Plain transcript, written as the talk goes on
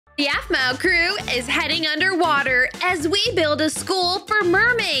The Aphmau crew is heading underwater as we build a school for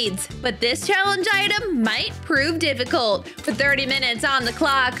mermaids. But this challenge item might prove difficult. With 30 minutes on the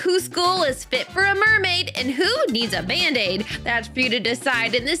clock, whose school is fit for a mermaid and who needs a band-aid? That's for you to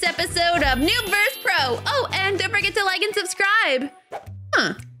decide in this episode of Noob vs. Pro. Oh, and don't forget to like and subscribe.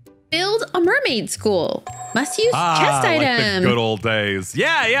 Build a mermaid school. Must use chest item. Like the good old days.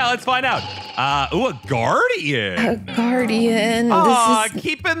 Yeah, let's find out. Ooh, a guardian. A guardian.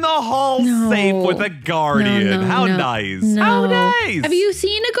 Keeping the hall safe with a guardian. How nice. How nice. Have you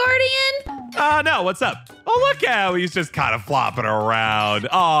seen a guardian? No, what's up? Oh, look how he's just kind of flopping around.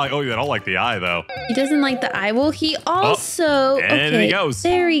 Oh, I don't like the eye, though. He doesn't like the eye. Well, he also... and he goes.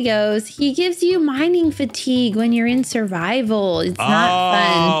 There he goes. He gives you mining fatigue when you're in survival. It's not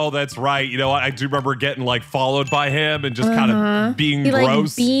fun. Oh, that's right. You know what? I do remember getting, like, followed by him and just kind of being gross. He,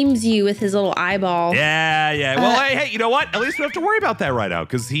 like, beams you with his little eyeball. Yeah. Well, hey, you know what? At least we don't have to worry about that right now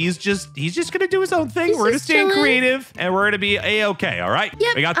because he's just going to do his own thing. We're going to stay creative and we're going to be A-okay, all right?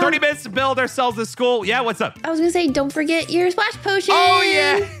 Yep. We got 30 minutes to build ourselves this school. Yeah, what's up? I was gonna say, don't forget your splash potion. Oh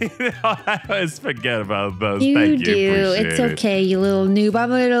yeah, I always forget about those. Thank you. It's okay, you little noob. I'm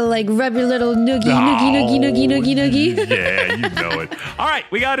gonna like rub your little noogie. Yeah, you know it. All right,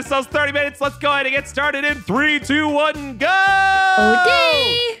 we got ourselves 30 minutes. Let's go ahead and get started in 3, 2, 1, go!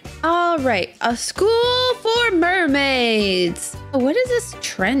 Okay. All right, a school for mermaids. What is this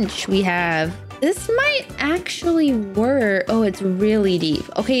trench we have? This might actually work. Oh, it's really deep.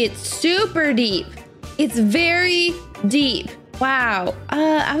 Okay, it's super deep. It's very deep. Wow.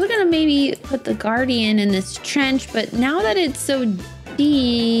 I was gonna maybe put the guardian in this trench, but now that it's so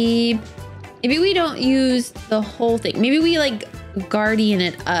deep, maybe we don't use the whole thing. Maybe we like guardian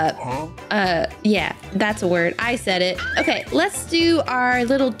it up. Yeah, that's a word. I said it. Okay, let's do our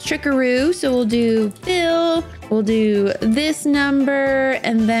little trickaroo. So we'll do Bill, we'll do this number,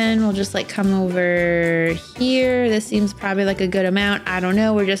 and then we'll just like come over here. This seems probably like a good amount. I don't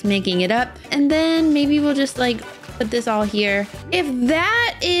know, we're just making it up. And then maybe we'll just like put this all here. If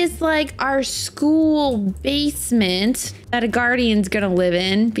that is like our school basement that a guardian's gonna live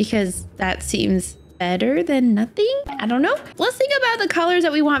in, because that seems better than nothing. I don't know. Let's think about the colors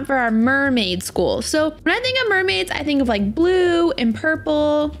that we want for our mermaid school. So when I think of mermaids, I think of like blue and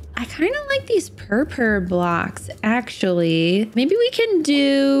purple. I kind of like these purple blocks, actually. Maybe we can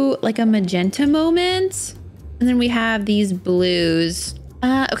do like a magenta moment. And then we have these blues.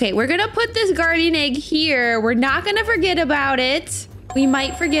 Okay, we're gonna put this guardian egg here. We're not gonna forget about it. We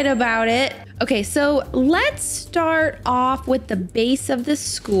might forget about it. Okay, so let's start off with the base of the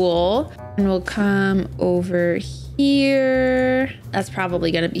school. And we'll come over here. That's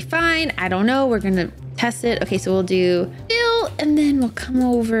probably gonna be fine. I don't know, we're gonna test it. Okay, so we'll do fill, and then we'll come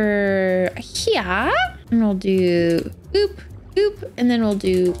over here. And we'll do boop, boop, and then we'll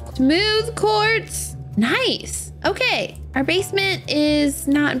do smooth quartz. Nice. Okay, our basement is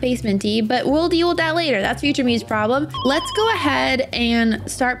not basement-y, but we'll deal with that later. That's future me's problem. Let's go ahead and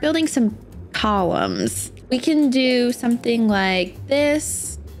start building some columns. We can do something like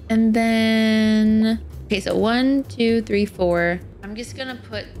this, and then, okay, so 1, 2, 3, 4. I'm just gonna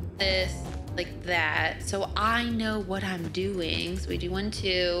put this like that, so I know what I'm doing. So we do 1,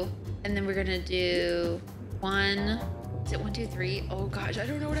 2, and then we're gonna do 1, is it 1, 2, 3? Oh gosh, I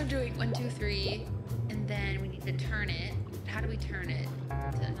don't know what I'm doing. 1, 2, 3, and then we need to turn it. How do we turn it?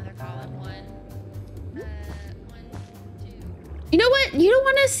 To another column, 1, 1, 2. You know what? You don't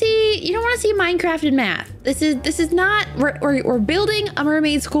want to see Minecraft and math. This is not, we're building a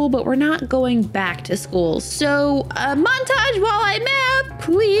mermaid school, but we're not going back to school. So a montage while I map,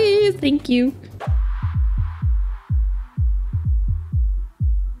 please. Thank you.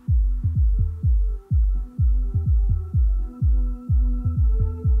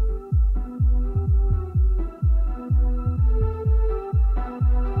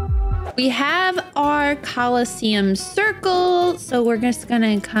 We have our Colosseum circle, so we're just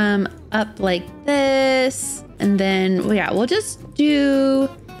gonna come up like this, and then we'll just do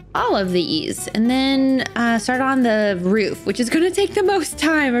all of these, and then start on the roof, which is gonna take the most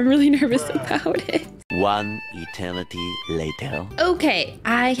time. I'm really nervous about it. One eternity later. Okay,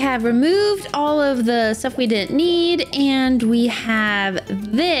 I have removed all of the stuff we didn't need, and we have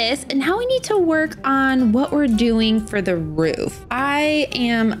this, and now we need to work on what we're doing for the roof. I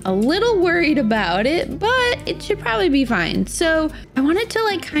am a little worried about it, but it should probably be fine. So I wanted to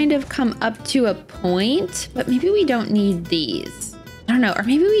like kind of come up to a point, but maybe we don't need these. I don't know, or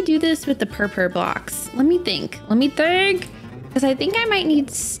maybe we do this with the purple blocks. Let me think, because I think I might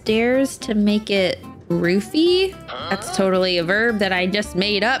need stairs to make it roofy. That's totally a verb that I just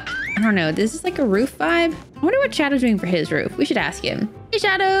made up. I don't know. This is like a roof vibe. I wonder what Shadow's doing for his roof. We should ask him. Hey,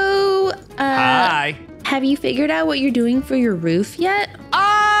 Shado. Hi. Have you figured out what you're doing for your roof yet?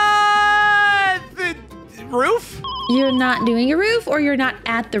 The roof? You're not doing a roof, or you're not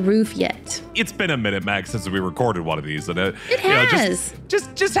at the roof yet? It's been a minute, Max, since we recorded one of these. And, It has.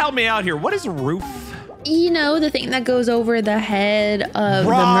 just help me out here. What is a roof? You know, the thing that goes over the head of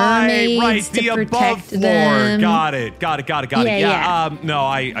the mermaids the to above protect floor. them. Got it. Yeah. No,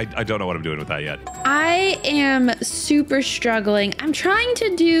 I don't know what I'm doing with that yet. I am super struggling. I'm trying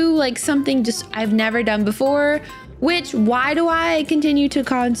to do like something just I've never done before, which why do I continue to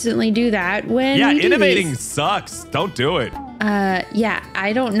constantly do that when Yeah, we do innovating these? sucks. Don't do it. Yeah,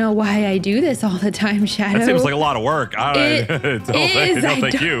 I don't know why I do this all the time, Shadow. That seems like a lot of work.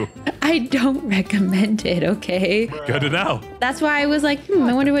 Thank you. I don't recommend it, okay? Good to know. That's why I was like,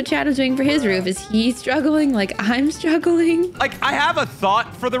 I wonder what Shadow's doing for his roof. Is he struggling like I'm struggling? Like, I have a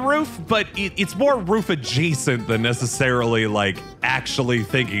thought for the roof, but it's more roof adjacent than necessarily like actually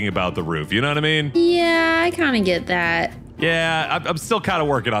thinking about the roof. You know what I mean? Yeah, I kind of get that. Yeah, I'm still kind of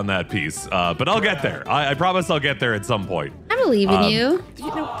working on that piece, but I'll get there. I promise I'll get there at some point. I believe in you.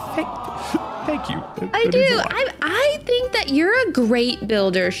 You know, thank you. I do. I think that you're a great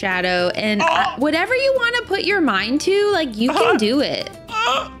builder, Shadow, and whatever you want to put your mind to, like you can do it.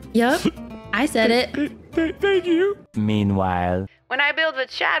 Yep, I said it. Thank you. Meanwhile, When I build with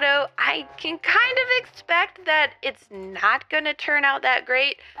Shadow, I can kind of expect that it's not gonna turn out that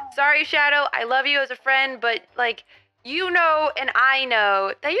great. Sorry, Shadow, I love you as a friend, but like, you know and I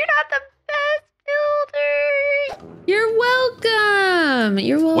know that you're not the best builder. You're welcome.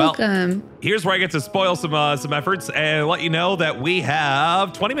 You're welcome. Well, here's where I get to spoil some efforts and let you know that we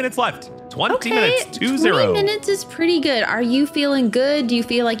have 20 minutes left. 20 minutes, 2-0. 20 minutes is pretty good. Are you feeling good? Do you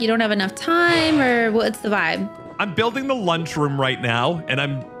feel like you don't have enough time, or what's the vibe? I'm building the lunchroom right now, and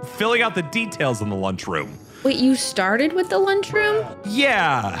I'm filling out the details in the lunchroom. Wait, you started with the lunchroom?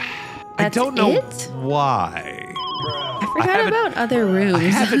 Yeah. That's I don't know it? why. I forgot about other rooms. I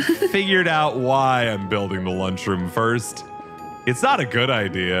haven't figured out why I'm building the lunchroom first. It's not a good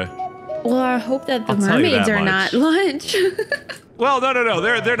idea. Well, I hope that the I'll tell you mermaids that are much. not lunch. Well, no.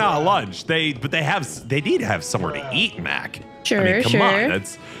 They're not lunch. They need to have somewhere to eat, Mac. Sure, I mean, come sure. on.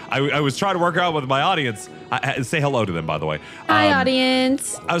 I was trying to work out with my audience. Say hello to them, by the way. Hi,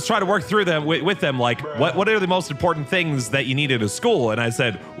 audience. I was trying to work through them with them, like what are the most important things that you need at a school? And I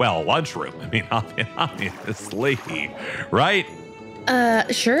said, well, lunchroom. I mean, obviously, right?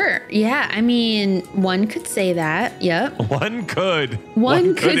 Sure. Yeah, I mean, one could say that. Yep. One could.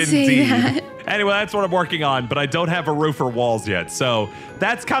 One could say indeed. that. Anyway, that's what I'm working on, but I don't have a roof or walls yet. So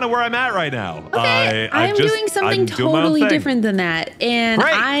that's kind of where I'm at right now. Okay, I'm doing something totally different than that. And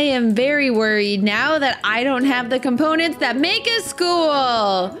Great. I am very worried now that I don't have the components that make a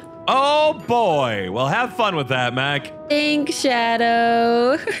school. Oh boy. Well, have fun with that, Mac. Thanks,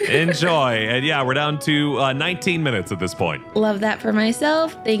 Shadow. Enjoy. And yeah, we're down to 19 minutes at this point. Love that for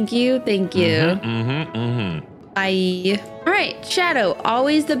myself. Thank you. Thank you. Bye. All right, Shadow,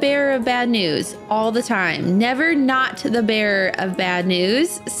 always the bearer of bad news, all the time. Never not the bearer of bad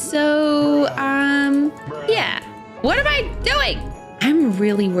news. So, yeah. What am I doing? I'm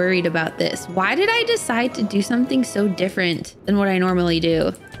really worried about this. Why did I decide to do something so different than what I normally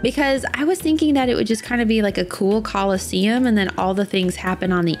do? Because I was thinking that it would just kind of be like a cool coliseum and then all the things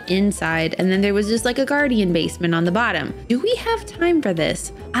happen on the inside. And then there was just like a guardian basement on the bottom. Do we have time for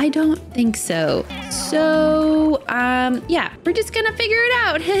this? I don't think so. So, yeah, we're just gonna figure it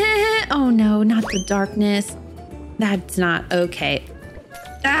out. Oh no, not the darkness. That's not okay.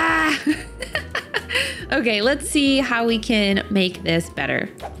 Ah! Okay, let's see how we can make this better.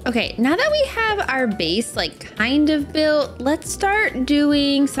 Okay, now that we have our base like kind of built, let's start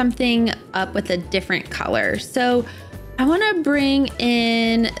doing something up with a different color. So I want to bring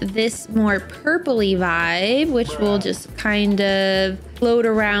in this more purpley vibe, which will just kind of float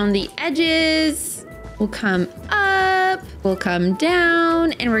around the edges. We'll come up, we'll come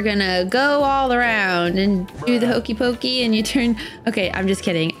down, and we're gonna go all around and do the hokey pokey and you turn. Okay, I'm just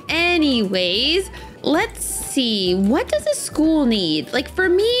kidding. Anyways, let's see. What does a school need? Like for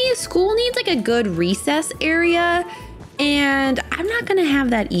me, school needs like a good recess area, and I'm not gonna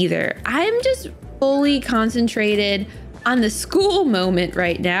have that either. I'm just fully concentrated on the school moment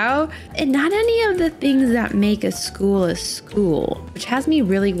right now and not any of the things that make a school, which has me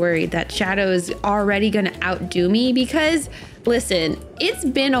really worried that Shadow is already gonna outdo me because listen, it's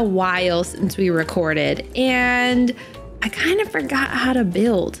been a while since we recorded and I kind of forgot how to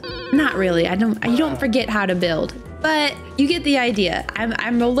build. Not really, you don't forget how to build, but you get the idea.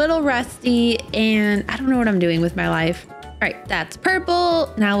 I'm a little rusty and I don't know what I'm doing with my life. All right, that's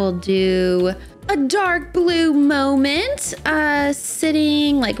purple. Now we'll do a dark blue moment,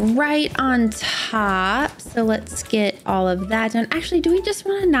 sitting like right on top. So let's get all of that done. Actually, do we just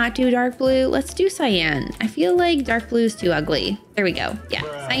want to not do dark blue? Let's do cyan. I feel like dark blue is too ugly. There we go. Yeah,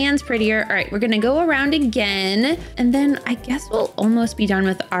 cyan's prettier. All right, we're gonna go around again. And then I guess we'll almost be done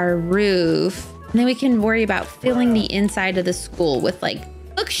with our roof. And then we can worry about filling the inside of the school with like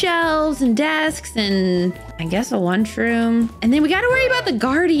bookshelves and desks and I guess a lunchroom. And then we got to worry about the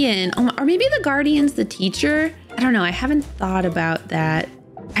guardian. Or maybe the guardian's the teacher. I don't know. I haven't thought about that.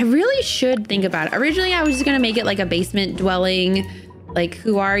 I really should think about it. Originally, I was just going to make it like a basement dwelling, like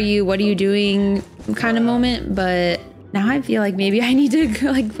who are you? What are you doing kind of moment. But now I feel like maybe I need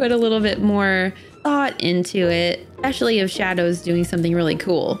to like put a little bit more thought into it, especially if Shadow's doing something really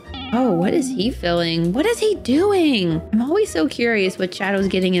cool. Oh, what is he filling? What is he doing? I'm always so curious what Shadow's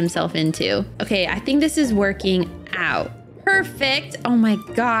getting himself into. Okay, I think this is working out. Perfect. Oh my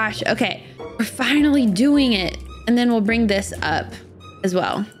gosh. Okay, we're finally doing it. And then we'll bring this up as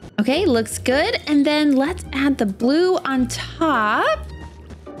well. Okay, looks good. And then let's add the blue on top.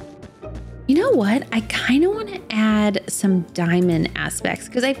 You know what? I kind of want to add some diamond aspects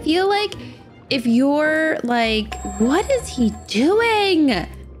because I feel like if you're like, what is he doing?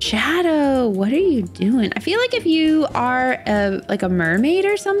 Shadow, what are you doing? I feel like if you are like a mermaid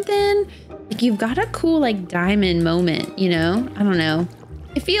or something, like you've got a cool like diamond moment, you know? I don't know.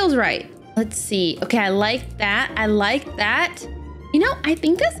 It feels right. Let's see. Okay, I like that. I like that. You know, I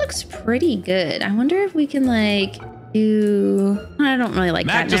think this looks pretty good. I wonder if we can like do... I don't really like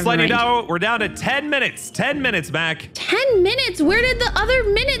Mac, that. just letting you know, we're down to 10 minutes. 10 minutes, Mac. 10 minutes? Where did the other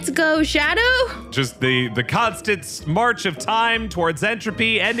minutes go, Shadow? Just the constant march of time towards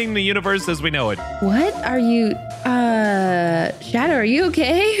entropy, ending the universe as we know it. What are you... Shadow, are you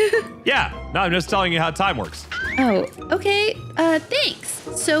okay? Yeah, no, I'm just telling you how time works. Oh, okay. Thanks.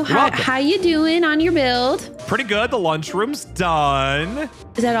 So how you doing on your build? Pretty good. The lunchroom's done.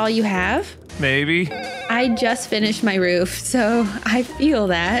 Is that all you have? Maybe. I just finished my roof, so I feel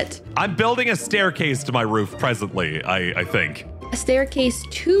that. I'm building a staircase to my roof presently, I think. A staircase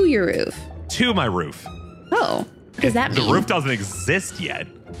to your roof? To my roof. Oh, what does that mean? The roof doesn't exist yet.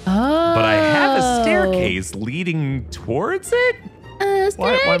 Oh. But I have a staircase leading towards it?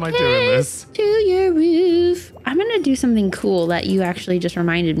 Why am I doing this? To your roof. I'm going to do something cool that you actually just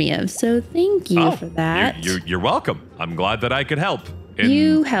reminded me of, so thank you for that. You're welcome. I'm glad that I could help.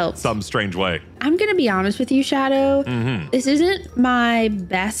 You helped. Some strange way. I'm going to be honest with you, Shadow. This isn't my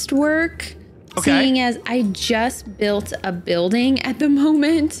best work, seeing as I just built a building at the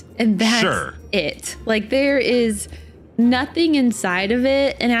moment, and that's it. Like, there is nothing inside of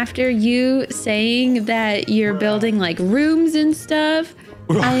it, and after you saying that you're building, like, rooms and stuff,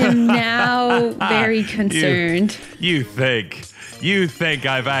 I am now very concerned. You think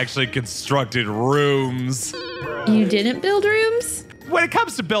I've actually constructed rooms. You didn't build rooms? When it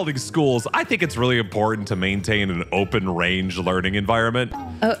comes to building schools, I think it's really important to maintain an open range learning environment.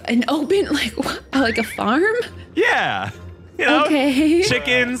 An open, like what? Like a farm? Yeah. You know, okay.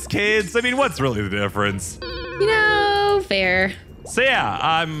 Chickens, kids. I mean, what's really the difference? You know, fair. So yeah,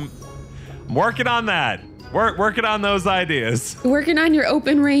 I'm working on that. Working on those ideas. Working on your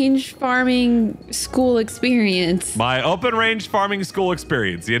open range farming school experience. My open range farming school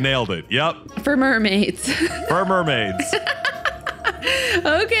experience. You nailed it. Yep. For mermaids. For mermaids.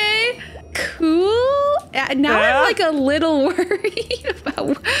 Okay, cool. Now I'm like a little worried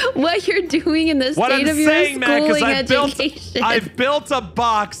about what you're doing in the state of your schooling education. I've built a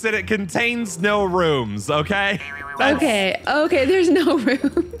box and it contains no rooms, okay? Okay, there's no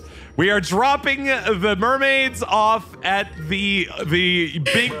room. We are dropping the mermaids off at the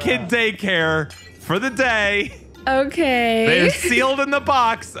big kid daycare for the day. Okay. They're sealed in the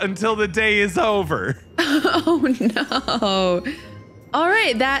box until the day is over. Oh no. All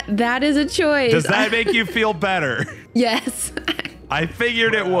right, that is a choice. Does that make you feel better? Yes. I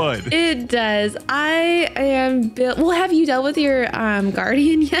figured it would. It does. I am built. Well, have you dealt with your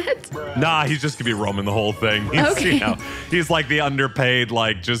guardian yet? Nah, he's just gonna be roaming the whole thing. Okay. You know, he's like the underpaid,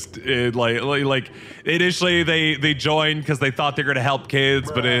 like just like initially they joined because they thought they're gonna help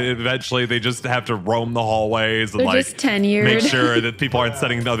kids, but eventually they just have to roam the hallways and They're like just tenured. Make sure that people aren't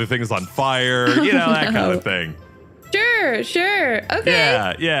setting other things on fire. You know, that kind of thing. Sure.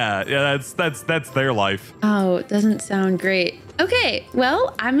 Okay. Yeah. That's their life. Oh, it doesn't sound great. Okay,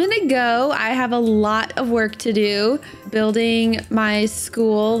 well, I'm gonna go. I have a lot of work to do building my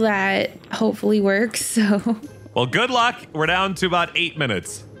school that hopefully works. So, well, good luck. We're down to about 8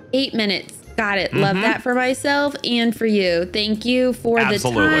 minutes. 8 minutes. Got it. Love that for myself and for you. Thank you for the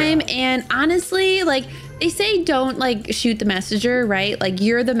time. And honestly, like, They say don't like shoot the messenger, right? Like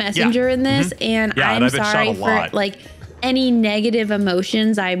you're the messenger in this, and I'm I've been shot sorry a for lot. like any negative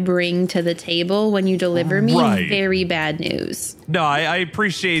emotions I bring to the table when you deliver me very bad news. No, I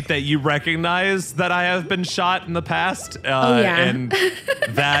appreciate that you recognize that I have been shot in the past, and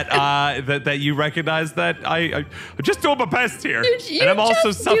that you recognize that I'm just doing my best here, You're and I'm also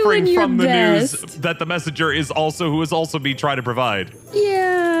just suffering doing your from the best. news that the messenger is also who is also me trying to provide.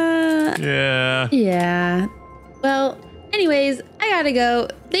 Yeah. Yeah. Well, anyways, I gotta go.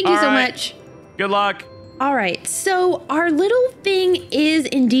 Thank you so much. Good luck. All right, so our little thing is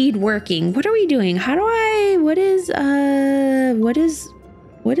indeed working. What are we doing? How do I, what is the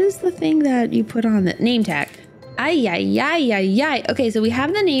thing that you put on the name tag? Ay, ay, ay, ay, ay. Okay, so we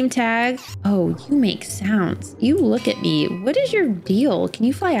have the name tag. Oh, you make sounds. You look at me. What is your deal? Can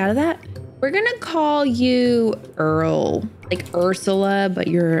you fly out of that? We're gonna call you Earl, like Ursula, but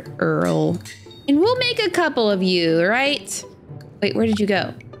you're Earl. And we'll make a couple of you, right? Wait, where did you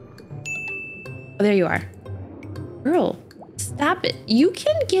go? Oh, there you are. Earl, stop it. You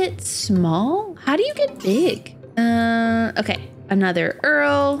can get small? How do you get big? Okay, another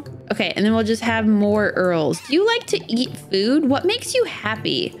Earl. Okay, and then we'll just have more Earls. Do you like to eat food? What makes you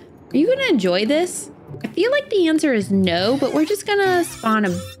happy? Are you gonna enjoy this? I feel like the answer is no, but we're just gonna spawn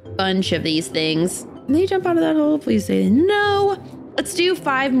a bunch of these things. Can they jump out of that hole? Please say no. Let's do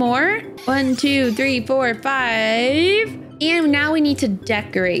 5 more. 1, 2, 3, 4, 5. And now we need to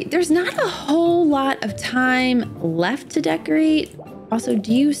decorate. There's not a whole lot of time left to decorate. Also,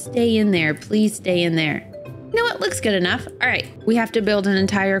 do you stay in there? Please stay in there. You know what? Looks good enough. All right, we have to build an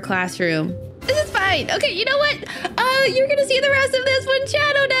entire classroom. This is fine. Okay, you know what? You're gonna see the rest of this when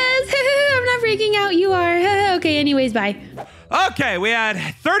Shado does. I'm not freaking out. You are. Okay, anyways, bye. Okay, we had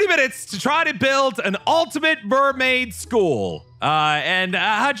 30 minutes to try to build an ultimate mermaid school. And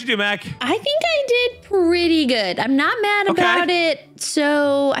how'd you do, Mac? I think I did pretty good. I'm not mad about it,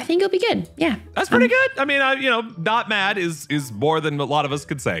 so I think it'll be good. Yeah. That's pretty good. I mean, not mad is more than a lot of us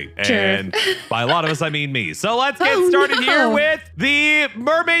could say. Sure. And by a lot of us, I mean me. So let's get started here with the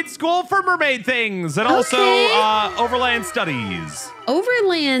Mermaid School for Mermaid Things and also Overland Studies.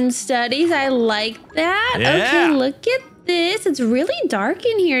 Overland Studies, I like that. Yeah. Okay, look at this. It's really dark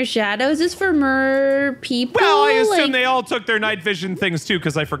in here, Shado. Is this for mer people? Well, I assume they all took their night vision things too,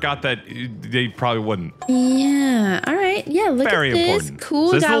 because I forgot that they probably wouldn't. Yeah. All right. Yeah. Look Very at this. important. Cool.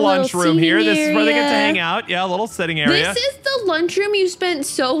 So this is the lunchroom here. This is where they get to hang area. out. Yeah, a little sitting area. This is the lunchroom you spent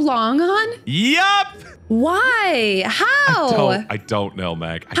so long on? Yup. Why? How? I don't know,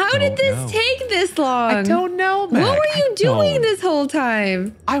 Meg. How did this take this long? I don't know, Meg. What were you doing this whole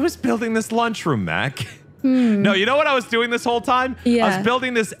time? I was building this lunchroom, Mac. No, you know what I was doing this whole time? Yeah. I was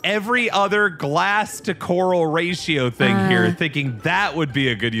building this every other glass to coral ratio thing here, thinking that would be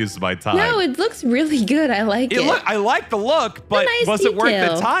a good use of my time. No, it looks really good. I like it. I like the look, but nice was it worth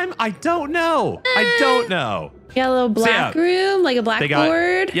detail. the time? I don't know. I don't know. You got a little black room, like a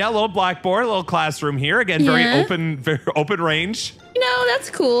blackboard. Yeah, a little blackboard, a little classroom here. Again, very open range. You know, that's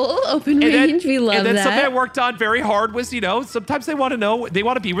cool. Open range, we love that. And then something I worked on very hard was, sometimes they want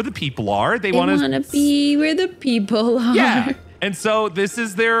to be where the people are. They want to be where the people are. Yeah. And so this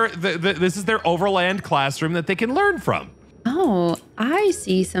is their overland classroom that they can learn from. Oh, I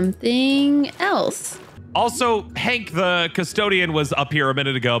see something else. Also, Hank, the custodian, was up here a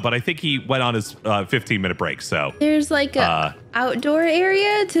minute ago, but I think he went on his 15-minute break. So there's like a outdoor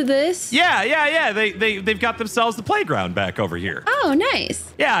area to this. Yeah. They've got themselves the playground back over here. Oh,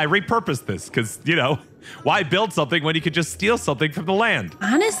 nice. Yeah, I repurposed this because why build something when you could just steal something from the land?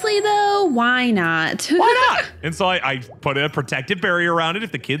 Honestly, though, why not? Why not? And so I put a protective barrier around it.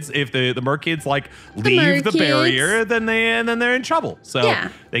 If the mer kids leave the barrier, then they're in trouble. So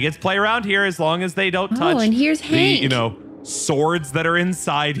they get to play around here as long as they don't touch. Oh, and here's Hank. The swords that are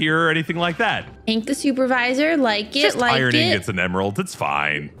inside here or anything like that. Hank, the supervisor, Just ironing gets an emerald. It's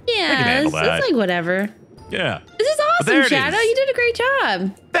fine. Yeah, I can handle that. It's like whatever. Yeah. This is awesome, Shado. You did a great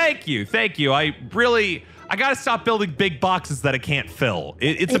job. Thank you. I gotta stop building big boxes that I can't fill.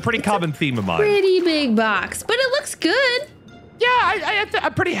 It's a pretty common theme of mine. Pretty big box, but it looks good. Yeah,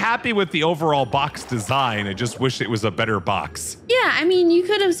 I'm pretty happy with the overall box design. I just wish it was a better box. Yeah, I mean, you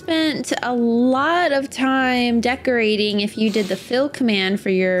could have spent a lot of time decorating if you did the fill command for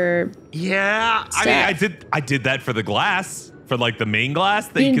your stuff. I mean, I did that for the glass, for the main glass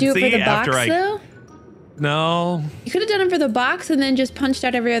that you can do see it for the after box, though? No. You could have done it for the box and then just punched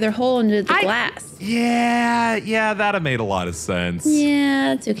out every other hole into the glass. Yeah, that'd have made a lot of sense.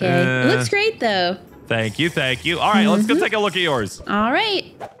 Yeah, it's okay. It looks great, though. Thank you, thank you. All right, let's go take a look at yours. All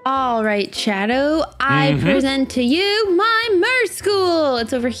right, Shado. I present to you my Mer School.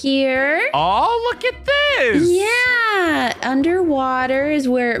 It's over here. Oh, look at this. Yeah, underwater is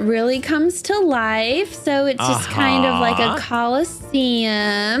where it really comes to life. So it's just kind of like a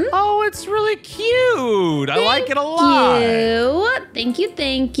coliseum. Oh, it's really cute. I like it a lot. Thank you,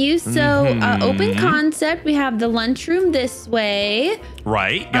 thank you. So open concept. We have the lunchroom this way.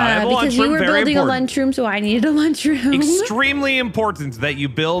 Right, got it. Because you were building a lunchroom, so I needed a lunchroom. Extremely important that you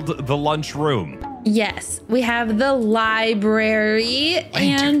build the lunchroom. Yes, we have the library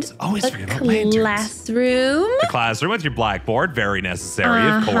and the classroom. The classroom with your blackboard, very necessary,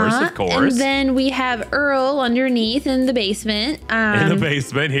 of course. And then we have Earl underneath in the basement. In the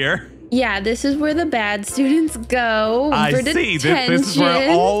basement here. Yeah, this is where the bad students go for detention. This is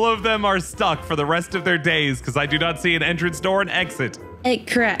where all of them are stuck for the rest of their days because I do not see an entrance door and exit.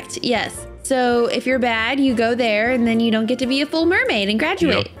 Correct, yes. So if you're bad, you go there and then you don't get to be a full mermaid and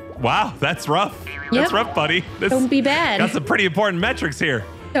graduate. Wow, that's rough. That's rough, buddy. Don't be bad. Got some pretty important metrics here.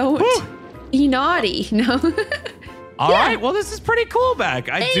 Don't be naughty. No. All right, well, this is pretty cool back.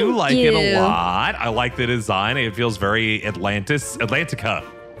 I do like it a lot. I like the design. It feels very Atlantica.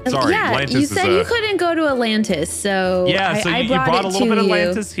 Sorry, Atlantis you said you couldn't go to Atlantis, so so I you brought a little bit of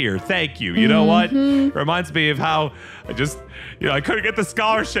Atlantis here. Thank you. You know what? Reminds me of how I just, I couldn't get the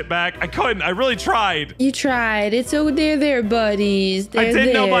scholarship back. I couldn't. I really tried. You tried. It's over there, buddies. I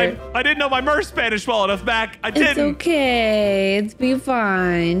didn't know my Mer Spanish well enough back. I didn't. It's okay. It's be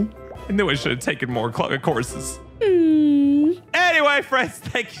fine. I knew I should have taken more courses. Anyway, friends,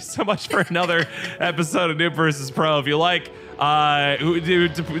 thank you so much for another episode of Noob vs. Pro. If you like,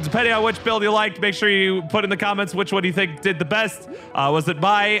 depending on which build you liked, make sure you put in the comments which one you think did the best. Was it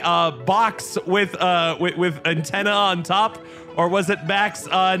my box with antenna on top, or was it Mac's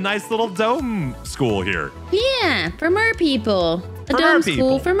nice little dome school here? Yeah, for mer people. The dome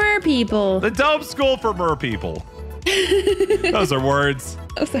school for mer people. The dome school for mer people. Those are words.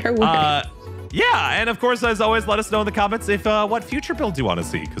 Those are words. Yeah, and of course, as always, let us know in the comments if what future builds you want to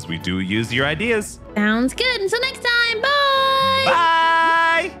see, because we do use your ideas. Sounds good. Until next time, bye! Bye!